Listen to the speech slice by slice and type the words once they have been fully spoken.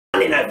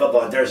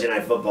Football and Thursday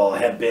Night Football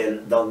have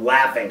been the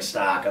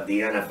laughingstock of the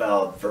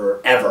NFL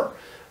forever.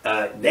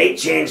 They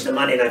changed the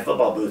Monday Night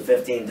Football booth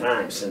 15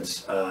 times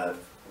since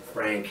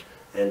Frank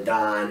and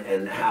Don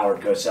and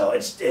Howard Cosell.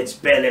 It's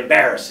been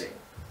embarrassing.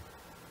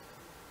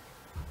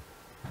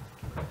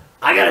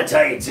 I got to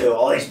tell you, too,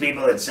 all these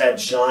people that said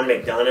Sean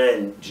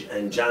McDonough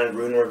and John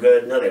Gruden were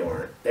good, no, they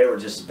weren't. They were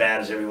just as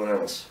bad as everyone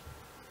else.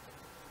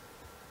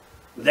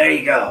 There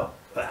you go.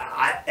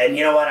 And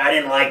you know what? I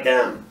didn't like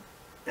them.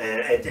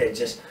 And it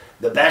just,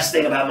 the best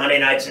thing about Monday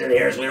nights in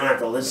here is we don't have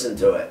to listen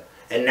to it.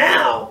 And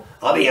now,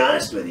 I'll be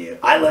honest with you,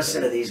 I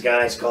listen to these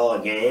guys call a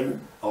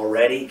game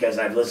already because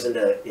I've listened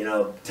to, you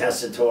know,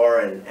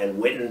 Tessitore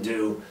and Witten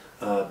do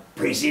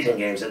preseason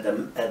games at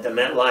the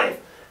MetLife.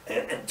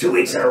 And 2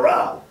 weeks in a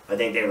row, I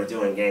think they were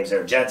doing games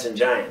there, Jets and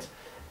Giants.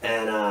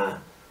 And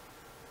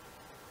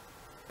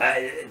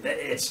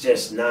it's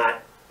just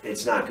not,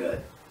 it's not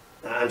good.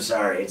 I'm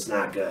sorry, it's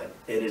not good.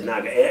 It is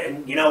not good.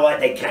 And you know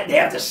what? They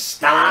have to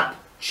stop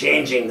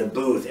changing the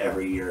booth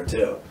every year,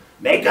 too.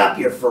 Make up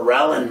your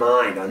Ferrall in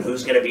mind on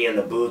who's going to be in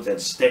the booth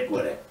and stick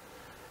with it.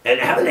 And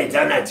haven't they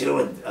done that, too,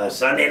 with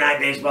Sunday Night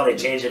Baseball? They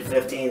changed it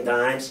 15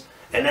 times.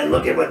 And then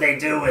look at what they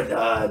do with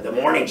the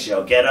morning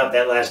show, Get Up.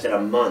 That lasted a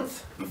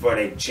month before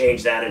they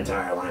changed that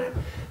entire lineup.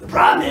 The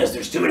problem is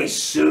there's too many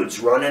suits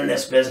running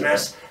this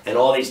business and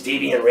all these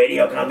TV and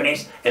radio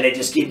companies, and they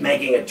just keep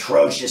making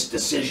atrocious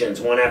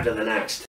decisions one after the next.